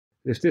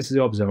If this is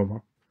the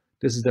observer,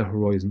 this is the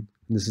horizon,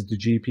 and this is the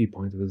GP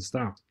point of the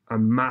star. A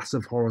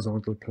massive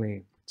horizontal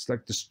plane. It's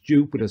like the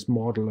stupidest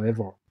model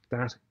ever.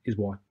 That is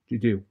what you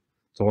do.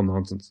 It's all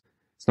nonsense.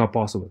 It's not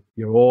possible.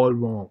 You're all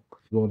wrong.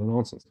 It's all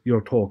nonsense.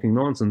 You're talking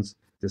nonsense.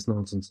 This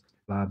nonsense.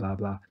 Blah, blah,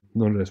 blah.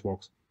 None of this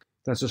works.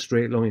 That's a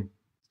straight line.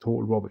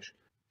 Total rubbish.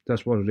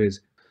 That's what it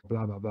is.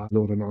 Blah, blah, blah.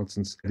 Load of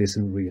nonsense. It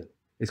isn't real.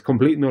 It's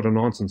complete and utter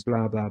nonsense.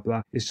 Blah, blah,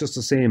 blah. It's just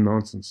the same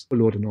nonsense. A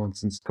load of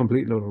nonsense.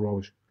 Complete load of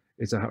rubbish.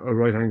 It's a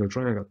right angle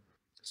triangle.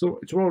 So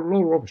it's a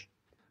load of rubbish.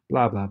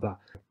 Blah, blah, blah.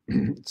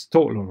 It's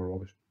total load of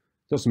rubbish.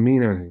 Doesn't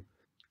mean anything.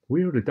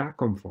 Where did that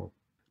come from?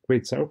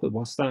 Great circle,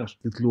 what's that?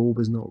 The globe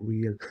is not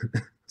real.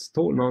 It's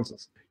total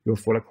nonsense. You're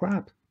full of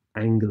crap.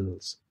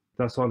 Angles.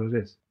 That's all it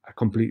is. A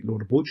complete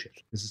load of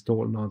bullshit. This is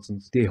total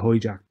nonsense. They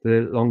hijack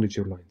the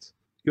longitude lines.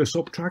 You're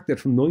subtracted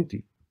from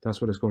 90.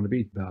 That's what it's going to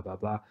be. Blah, blah,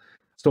 blah.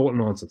 It's total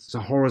nonsense. It's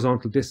a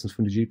horizontal distance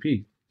from the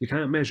GP. You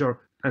can't measure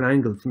an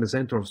angle from the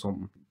center of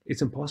something.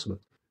 It's impossible.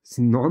 It's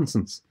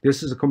nonsense.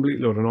 This is a complete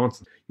load of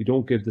nonsense. You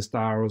don't give the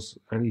stars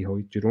any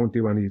height. You don't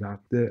do any of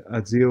that.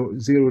 At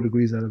zero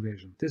degrees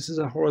elevation. This is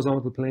a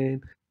horizontal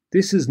plane.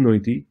 This is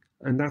 90,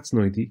 and that's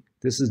 90.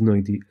 This is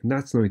 90, and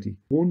that's 90.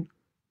 1,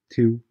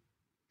 2,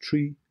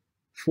 3,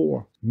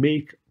 4.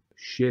 Make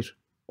shit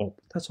up.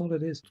 That's all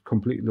it is.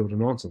 Complete load of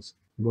nonsense.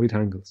 Right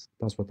angles.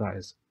 That's what that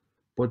is.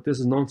 But this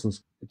is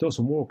nonsense. It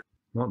doesn't work.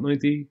 Not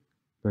 90,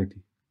 90.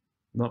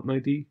 Not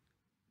 90,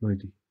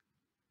 90.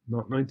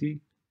 Not 90,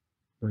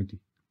 90.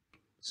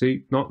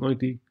 See, not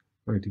 90,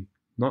 90.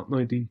 Not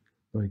 90,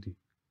 90.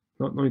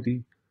 Not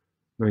 90,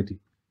 90.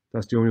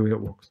 That's the only way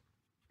it works.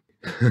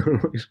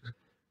 Right.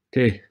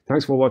 Okay,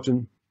 thanks for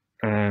watching.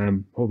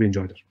 Hope you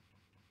enjoyed it.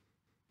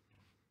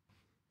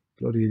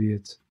 Bloody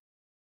idiots.